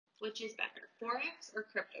Which is better, Forex or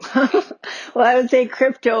cryptocurrency? Well, I would say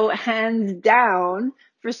crypto hands down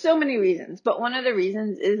for so many reasons. But one of the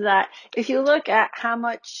reasons is that if you look at how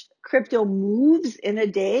much crypto moves in a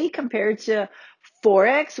day compared to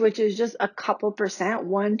Forex, which is just a couple percent,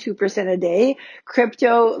 1-2% a day,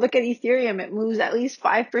 crypto, look at Ethereum, it moves at least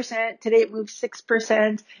 5%. Today it moves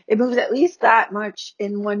 6%. It moves at least that much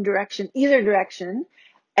in one direction, either direction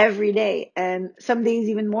every day. And some days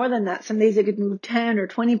even more than that. Some days it could move 10 or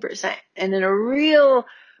 20%. And in a real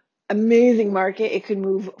amazing market, it could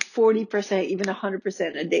move 40%, even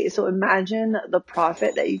 100% a day. So imagine the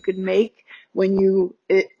profit that you could make when you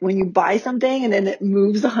buy something and then it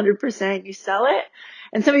moves 100%, you sell it.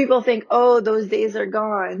 And some people think, oh, those days are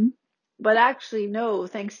gone. But actually, no,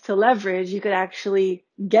 thanks to leverage, you could actually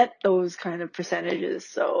get those kind of percentages.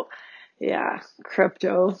 So yeah,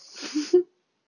 crypto.